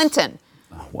Hillary Clinton.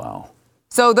 Oh, wow.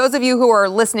 So those of you who are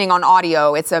listening on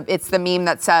audio, it's the meme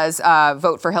that says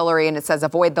vote for Hillary, and it says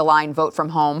avoid the line vote from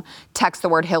home. Text the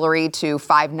word Hillary to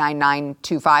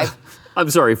 59925. I'm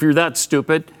sorry, if you're that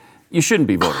stupid, you shouldn't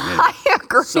be voting anyway. I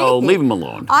agree. So leave him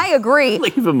alone. I agree.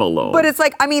 Leave him alone. But it's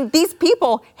like, these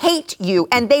people hate you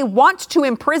and they want to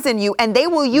imprison you, and they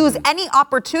will use any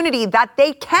opportunity that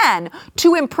they can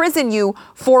to imprison you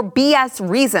for BS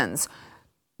reasons.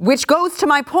 Which goes to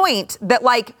my point that,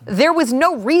 there was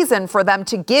no reason for them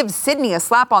to give Sydney a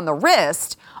slap on the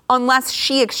wrist unless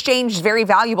she exchanged very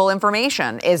valuable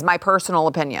information, is my personal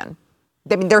opinion.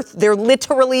 They're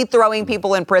literally throwing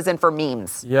people in prison for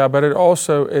memes. Yeah, but it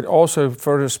also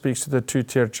further speaks to the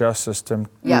two-tier justice system.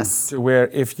 Yes. To where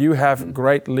if you have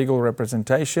great legal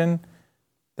representation,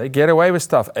 they get away with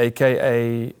stuff,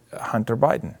 a.k.a. Hunter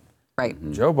Biden. Right.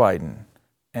 Joe Biden.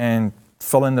 And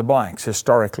fill in the blanks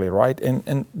historically, right?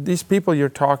 And these people you're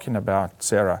talking about,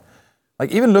 Sarah,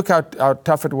 even look how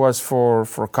tough it was for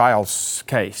Kyle's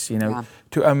case,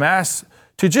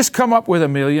 to just come up with $1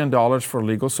 million for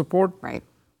legal support. Right.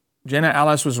 Jenna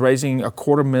Ellis was raising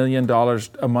 $250,000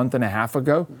 a month and a half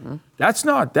ago.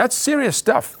 Mm-hmm. That's serious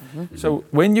stuff. Mm-hmm. So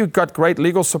when you got great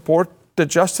legal support, the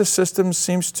justice system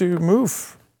seems to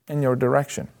move in your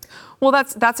direction. Well,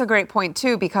 that's a great point,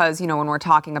 too, because, when we're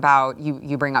talking about,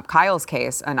 you bring up Kyle's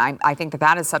case, and I think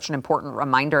that is such an important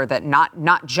reminder that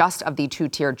not just of the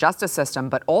two-tier justice system,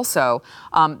 but also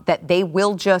that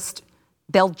they'll just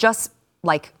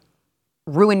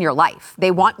ruin your life.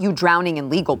 They want you drowning in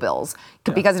legal bills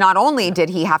because not only did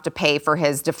he have to pay for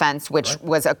his defense, which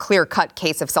was a clear-cut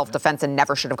case of self-defense and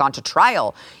never should have gone to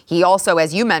trial, he also,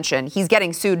 as you mentioned, he's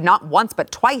getting sued not once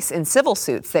but twice in civil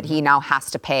suits that he now has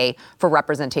to pay for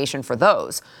representation for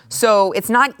those. So it's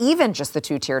not even just the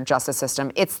two-tier justice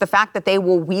system. It's the fact that they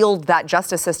will wield that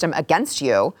justice system against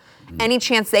you any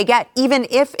chance they get. Even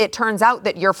if it turns out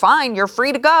that you're fine, you're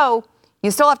free to go,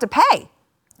 you still have to pay.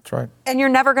 That's right. And you're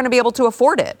never going to be able to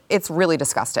afford it. It's really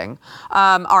disgusting.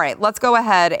 All right, let's go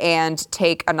ahead and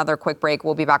take another quick break.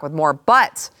 We'll be back with more.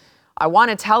 But I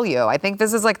want to tell you, I think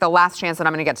this is the last chance that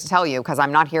I'm going to get to tell you because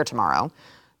I'm not here tomorrow.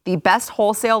 The best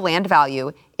wholesale land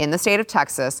value in the state of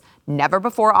Texas, never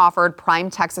before offered prime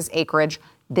Texas acreage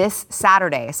this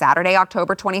Saturday,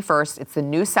 October 21st. It's the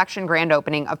new section grand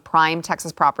opening of prime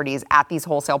Texas properties at these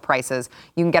wholesale prices.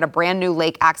 You can get a brand new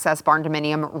lake access barn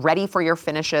dominium ready for your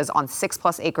finishes on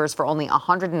 6+ acres for only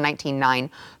 $119,900.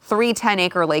 3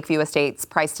 10-acre Lakeview estates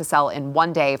priced to sell in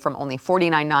one day from only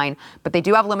 $49,900. But they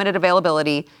do have limited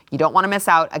availability. You don't want to miss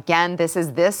out. Again, this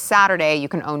is this Saturday. You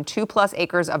can own 2+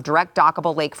 acres of direct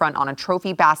dockable lakefront on a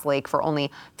trophy bass lake for only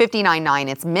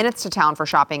 $59,900. It's minutes to town for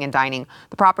shopping and dining.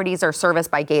 The properties are serviced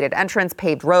by gated entrance,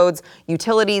 paved roads,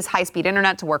 utilities, high-speed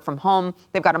internet to work from home.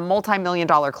 They've got a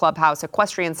multi-million-dollar clubhouse,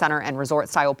 equestrian center, and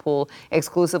resort-style pool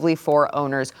exclusively for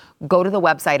owners. Go to the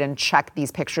website and check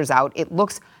these pictures out. It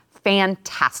looks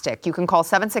fantastic. You can call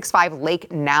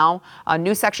 765-LAKE now. A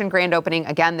new section grand opening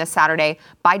again this Saturday.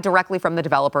 Buy directly from the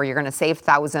developer. You're going to save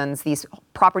thousands. These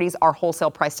properties are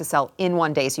wholesale price to sell in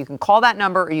one day. So you can call that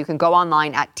number or you can go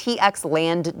online at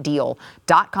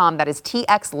txlanddeal.com. That is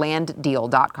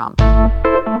txlanddeal.com.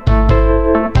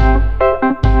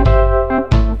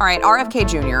 All right, RFK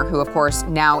Jr., who, of course,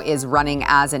 now is running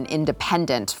as an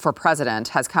independent for president,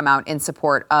 has come out in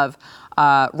support of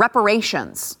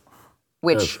reparations,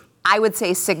 which I would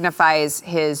say signifies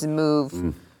his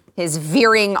move his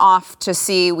veering off to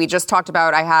sea. We just talked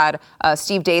about, I had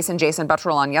Steve Deace and Jason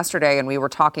Buttrill on yesterday, and we were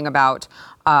talking about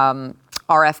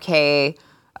RFK.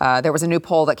 There was a new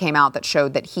poll that came out that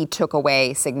showed that he took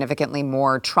away significantly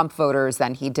more Trump voters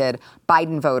than he did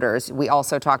Biden voters. We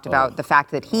also talked about the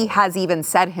fact that he has even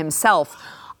said himself,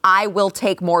 I will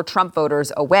take more Trump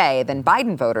voters away than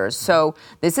Biden voters. So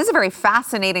this is a very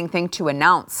fascinating thing to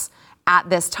announce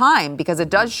at this time, because it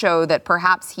does show that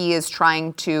perhaps he is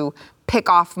trying to pick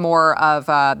off more of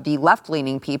the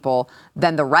left-leaning people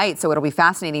than the right. So it'll be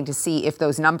fascinating to see if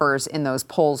those numbers in those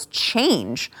polls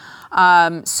change.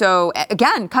 So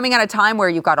again, coming at a time where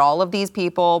you've got all of these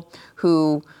people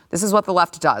who, this is what the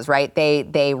left does, right?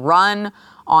 They run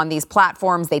on these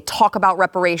platforms. They talk about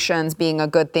reparations being a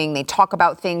good thing. They talk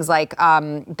about things like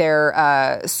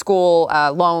their school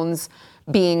loans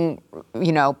being,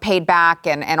 paid back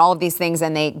and all of these things.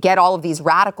 And they get all of these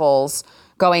radicals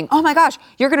going, oh my gosh,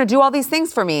 you're going to do all these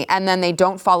things for me. And then they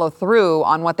don't follow through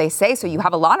on what they say. So you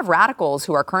have a lot of radicals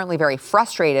who are currently very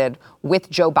frustrated with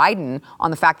Joe Biden on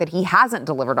the fact that he hasn't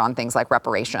delivered on things like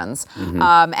reparations.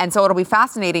 And so it'll be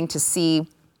fascinating to see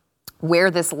where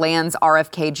this lands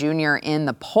RFK Jr. in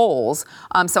the polls.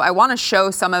 So I want to show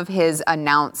some of his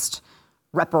announced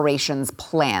reparations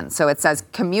plan. So it says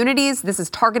communities, this is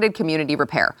targeted community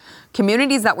repair.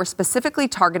 Communities that were specifically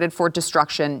targeted for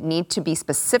destruction need to be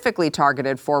specifically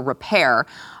targeted for repair.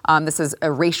 This is a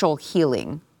racial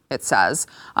healing, it says.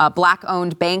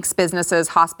 Black-owned banks, businesses,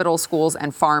 hospitals, schools,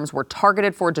 and farms were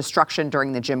targeted for destruction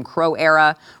during the Jim Crow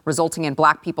era, resulting in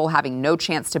Black people having no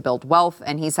chance to build wealth.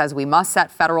 And he says we must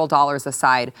set federal dollars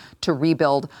aside to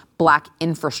rebuild Black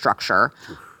infrastructure.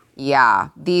 Yeah,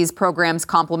 these programs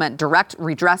complement direct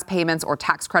redress payments or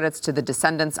tax credits to the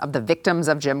descendants of the victims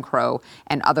of Jim Crow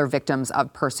and other victims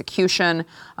of persecution.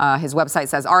 His website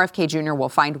says RFK Jr. will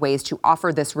find ways to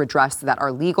offer this redress that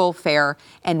are legal, fair,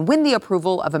 and win the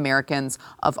approval of Americans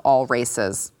of all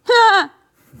races.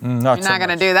 You're not going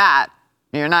to do that.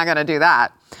 You're not going to do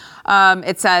that.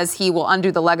 It says he will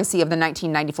undo the legacy of the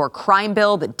 1994 crime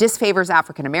bill that disfavors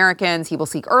African Americans. He will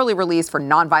seek early release for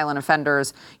nonviolent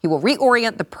offenders. He will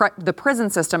reorient the prison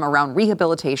system around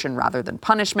rehabilitation rather than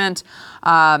punishment,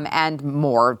 and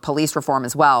more police reform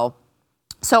as well.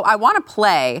 So I want to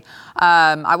play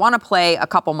a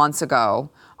couple months ago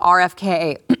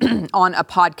RFK on a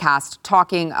podcast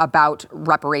talking about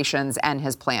reparations and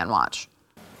his plan. Watch.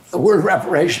 The word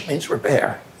reparation means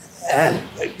repair. And,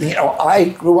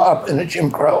 I grew up in a Jim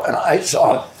Crow, and I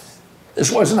saw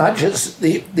this was not just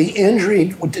the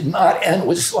injury did not end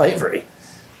with slavery.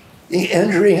 The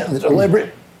injury and the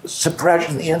deliberate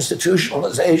suppression, the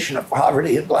institutionalization of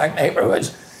poverty in Black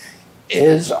neighborhoods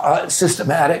is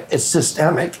systematic, it's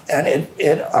systemic, and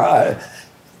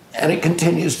it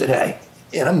continues today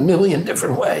in a million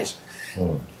different ways.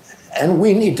 And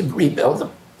we need to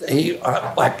rebuild the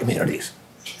Black communities.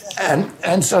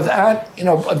 And so that,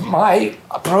 my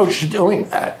approach to doing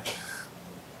that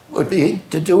would be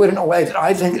to do it in a way that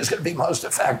I think is going to be most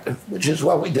effective, which is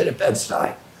what we did at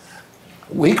Bed-Stuy.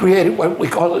 We created what we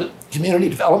call a Community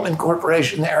Development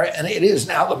Corporation there, and it is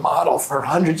now the model for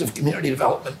hundreds of community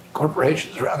development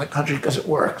corporations around the country because it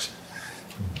works.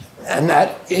 And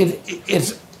that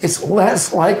it's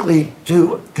less likely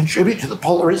to contribute to the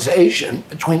polarization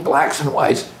between Blacks and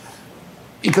whites,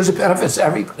 because it benefits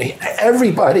everybody.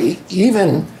 Everybody,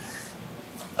 even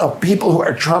people who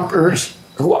are Trumpers,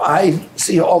 who I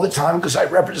see all the time because I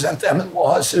represent them in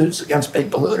lawsuits against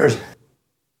big polluters.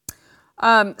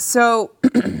 So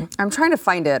I'm trying to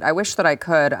find it. I wish that I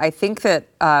could. I think that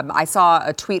I saw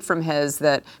a tweet from his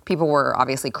that people were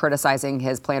obviously criticizing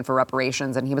his plan for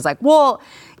reparations. And he was like, well,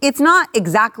 it's not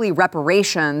exactly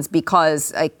reparations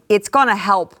because it's going to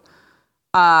help.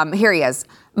 Here he is.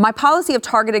 My policy of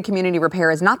targeted community repair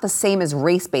is not the same as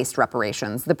race-based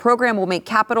reparations. The program will make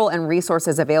capital and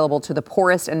resources available to the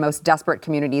poorest and most desperate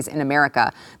communities in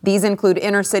America. These include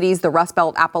inner cities, the Rust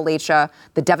Belt, Appalachia,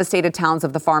 the devastated towns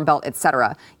of the Farm Belt,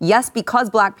 etc. Yes, because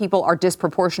Black people are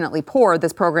disproportionately poor,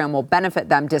 this program will benefit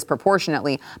them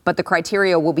disproportionately, but the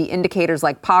criteria will be indicators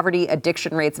like poverty,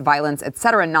 addiction rates, violence,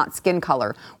 etc., not skin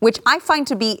color, which I find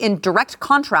to be in direct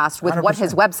contrast with 100%. What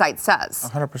his website says.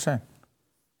 100%.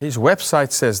 His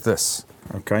website says this,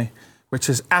 okay, which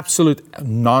is absolute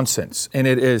nonsense, and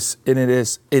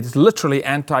it's literally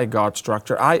anti-God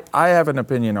structure. I have an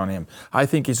opinion on him. I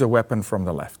think he's a weapon from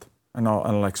the left, and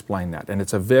I'll explain that. And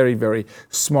it's a very, very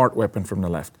smart weapon from the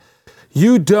left.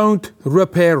 You don't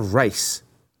repair race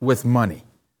with money,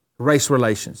 race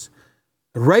relations.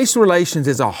 Race relations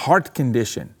is a heart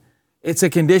condition. It's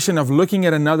a condition of looking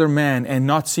at another man and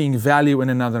not seeing value in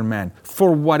another man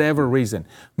for whatever reason.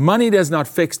 Money does not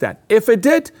fix that. If it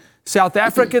did, South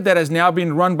Africa, that has now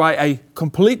been run by a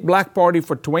complete black party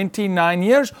for 29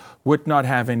 years, would not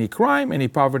have any crime, any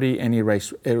poverty, any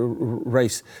race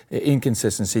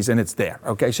inconsistencies, and it's there.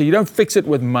 Okay, so you don't fix it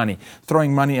with money,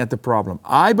 throwing money at the problem.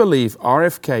 I believe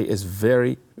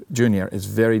RFK Jr. is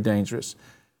very dangerous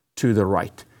to the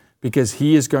right, because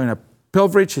he is going to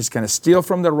pilferage, he's going to steal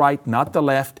from the right, not the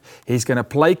left. He's going to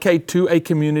placate to a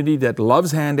community that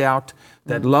loves handout,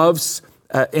 that loves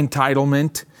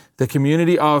entitlement, the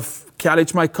community of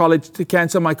cancel my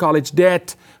college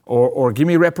debt, or give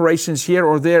me reparations here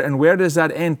or there. And where does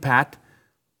that end, Pat?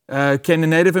 Can the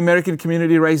Native American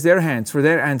community raise their hands for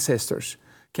their ancestors?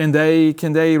 Can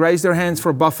they raise their hands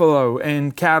for buffalo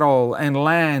and cattle and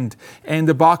land and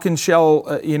the Bakken Shell,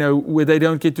 where they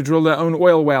don't get to drill their own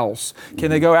oil wells?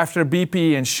 Can they go after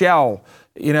BP and Shell?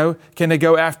 Can they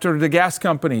go after the gas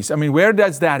companies? I mean, where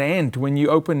does that end when you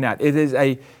open that? It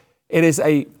is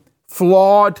a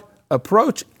flawed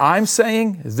approach. I'm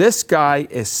saying this guy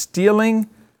is stealing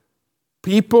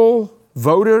people,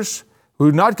 voters, who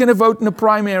are not going to vote in the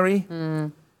primary.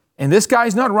 And this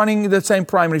guy's not running the same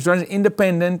primary. He's running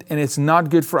independent, and it's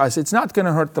not good for us. It's not going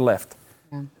to hurt the left.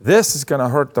 Yeah. This is going to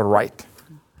hurt the right.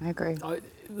 I agree.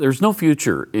 There's no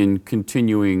future in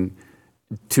continuing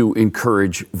to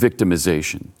encourage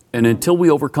victimization. And until we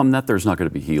overcome that, there's not going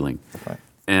to be healing. Right.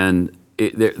 And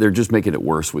they're just making it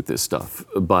worse with this stuff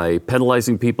by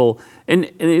penalizing people. And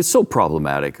it's so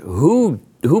problematic. Who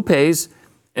pays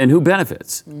and who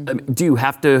benefits? I mean, do you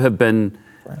have to have been...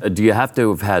 do you have to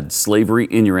have had slavery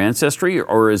in your ancestry,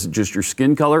 or is it just your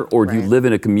skin color, or do you live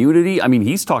in a community? I mean,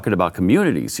 he's talking about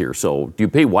communities here. So do you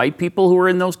pay white people who are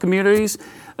in those communities?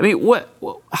 I mean,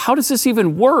 how does this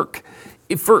even work?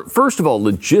 First of all,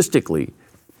 logistically,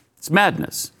 it's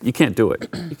madness. You can't do it.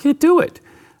 You can't do it.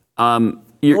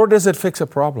 Or does it fix a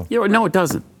problem? Yeah, no, it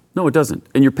doesn't. No, it doesn't.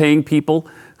 And you're paying people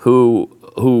who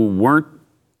weren't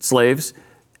slaves,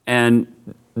 and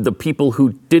the people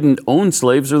who didn't own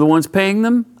slaves are the ones paying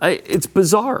them. It's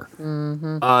bizarre.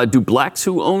 Do blacks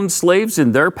who owned slaves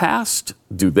in their past,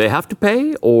 do they have to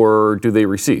pay, or do they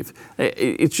receive?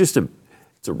 It's just a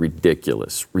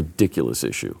ridiculous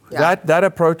issue. Yeah. That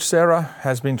approach, Sarah,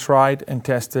 has been tried and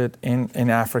tested in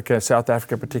Africa, South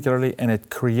Africa particularly, and it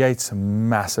creates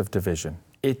massive division.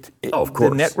 Of course.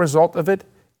 The net result of it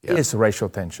is racial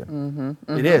tension.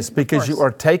 It is, because you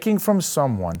are taking from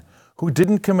someone who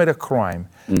didn't commit a crime,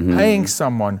 paying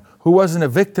someone who wasn't a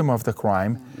victim of the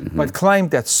crime, but claimed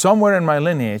that somewhere in my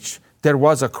lineage there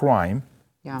was a crime.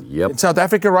 Yeah. Yep. In South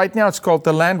Africa right now, it's called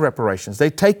the land reparations. They're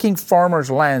taking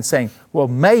farmers' land, saying, well,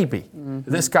 maybe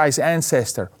this guy's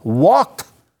ancestor walked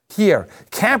here,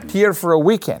 camped here for a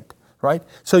weekend, right?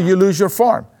 So you lose your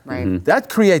farm. Right. That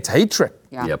creates hatred.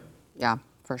 Yeah. Yep. Yeah,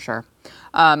 for sure.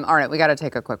 All right, we got to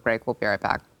take a quick break. We'll be right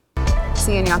back.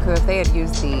 See, and Yaku, if they had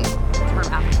used the term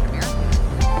African American.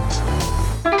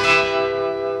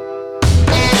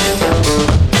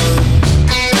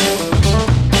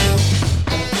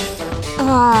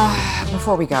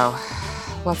 Before we go,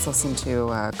 let's listen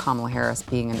to Kamala Harris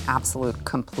being an absolute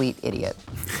complete idiot.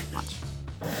 Watch.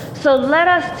 So let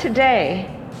us today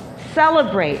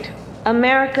celebrate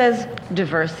America's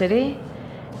diversity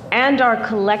and our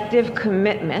collective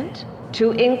commitment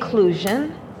to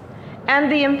inclusion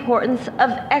and the importance of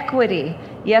equity.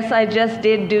 Yes, I just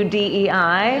did do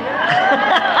DEI.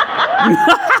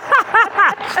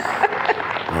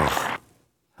 Oh,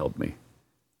 help me.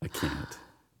 I can't.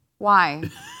 Why?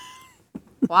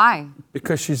 Why?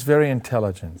 Because she's very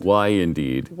intelligent. Why,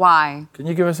 indeed? Why? Can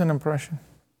you give us an impression?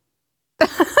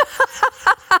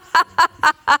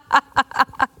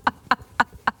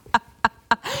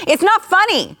 It's not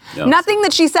funny. No. Nothing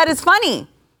that she said is funny.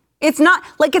 It's not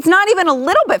even a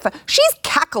little bit fun. She's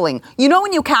cackling. You know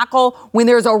when you cackle when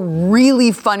there's a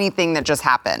really funny thing that just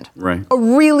happened? Right. A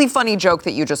really funny joke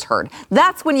that you just heard.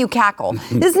 That's when you cackle.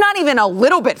 This is not even a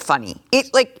little bit funny.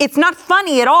 It's not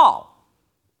funny at all.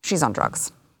 She's on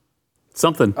drugs.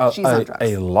 Something. She's on drugs.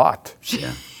 A lot.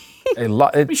 Yeah. A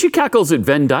lot. She cackles at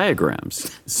Venn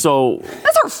diagrams. So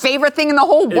that's her favorite thing in the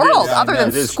whole world, other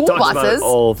than school talks about buses. it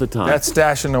all the time. That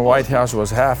stash in the White House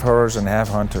was half hers and half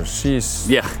Hunter's. She is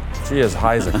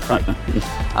high as a kite.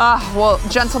 Well,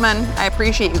 gentlemen, I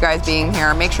appreciate you guys being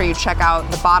here. Make sure you check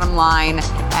out The Bottom Line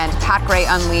and Pat Gray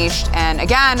Unleashed. And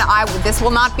again, this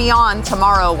will not be on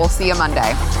tomorrow. We'll see you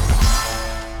Monday.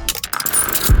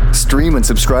 Stream and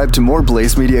subscribe to more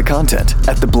Blaze Media content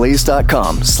at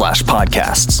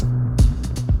theblaze.com/podcasts.